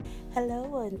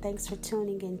Hello, and thanks for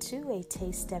tuning into A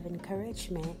Taste of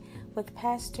Encouragement with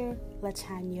Pastor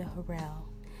Latanya Harrell.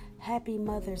 Happy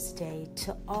Mother's Day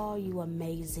to all you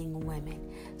amazing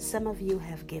women. Some of you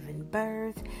have given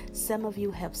birth. Some of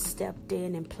you have stepped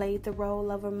in and played the role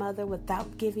of a mother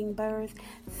without giving birth.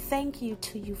 Thank you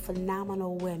to you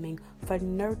phenomenal women for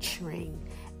nurturing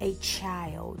a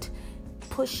child,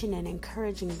 pushing and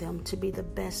encouraging them to be the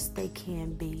best they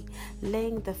can be,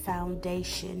 laying the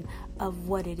foundation of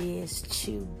what it is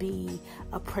to be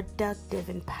a productive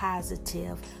and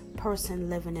positive person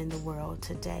living in the world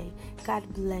today. God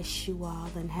bless you all,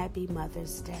 and happy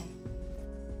Mother's Day.